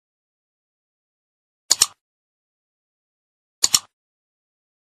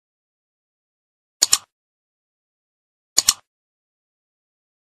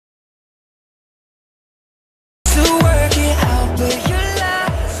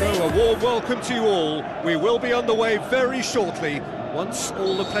warm welcome to you all. We will be on the way very shortly, once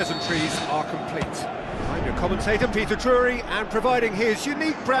all the pleasantries are complete. I'm your commentator, Peter Drury, and providing his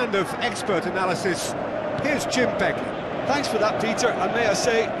unique brand of expert analysis, here's Jim Begley. Thanks for that, Peter, and may I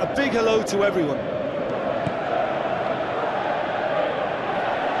say a big hello to everyone.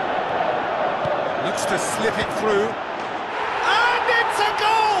 Looks to slip it through. And it's a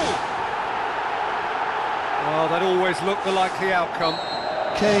goal! Well, that always looked the likely outcome.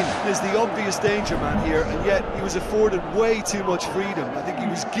 Kane is the obvious danger man here, and yet he was afforded way too much freedom. I think he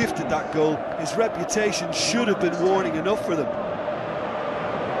was gifted that goal. His reputation should have been warning enough for them.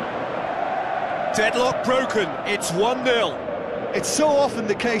 Deadlock broken, it's 1-0. It's so often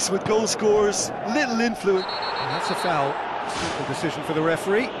the case with goal scorers, little influence. And that's a foul. Simple decision for the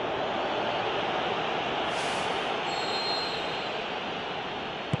referee.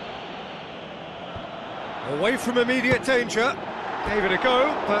 Away from immediate danger. Gave it a go,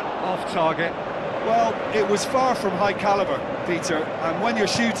 but off target. Well, it was far from high calibre, Peter, and when you're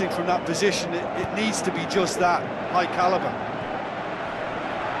shooting from that position, it needs to be just that, high calibre.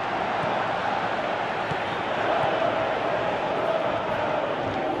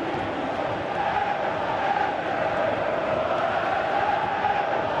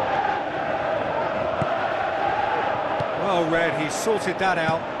 Well read, he sorted that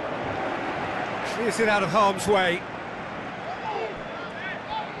out. Clears it out of harm's way.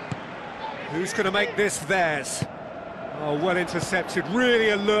 Who's going to make this theirs? Oh, well intercepted,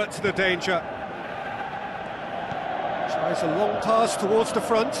 really alert to the danger. Tries a long pass towards the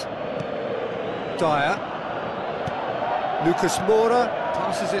front. Dyer. Lucas Moura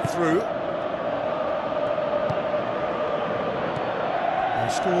passes it through. They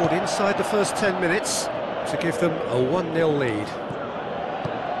scored inside the first 10 minutes to give them a 1-0 lead.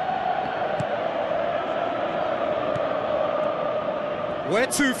 Where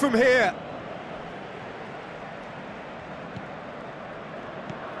to from here?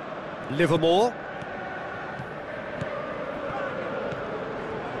 Livermore.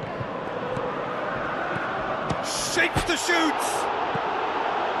 Shapes the shoots.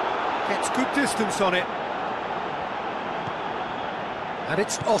 Gets good distance on it. And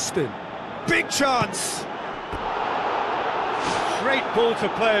it's Austin. Big chance. Great ball to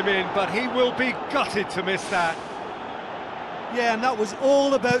play him in, but he will be gutted to miss that. Yeah, and that was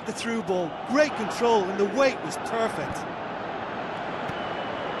all about the through ball. Great control, and the weight was perfect.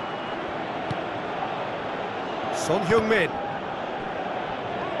 Son Heung-min.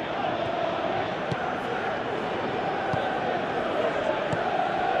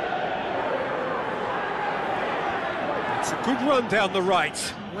 It's a good run down the right.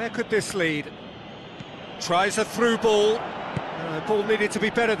 Where could this lead? Tries a through ball. Ball needed to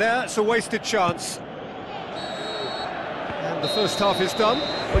be better there. It's a wasted chance. And the first half is done.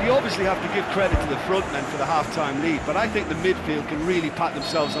 Well, you obviously have to give credit to the front men for the half-time lead, but I think the midfield can really pat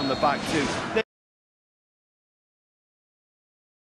themselves on the back too.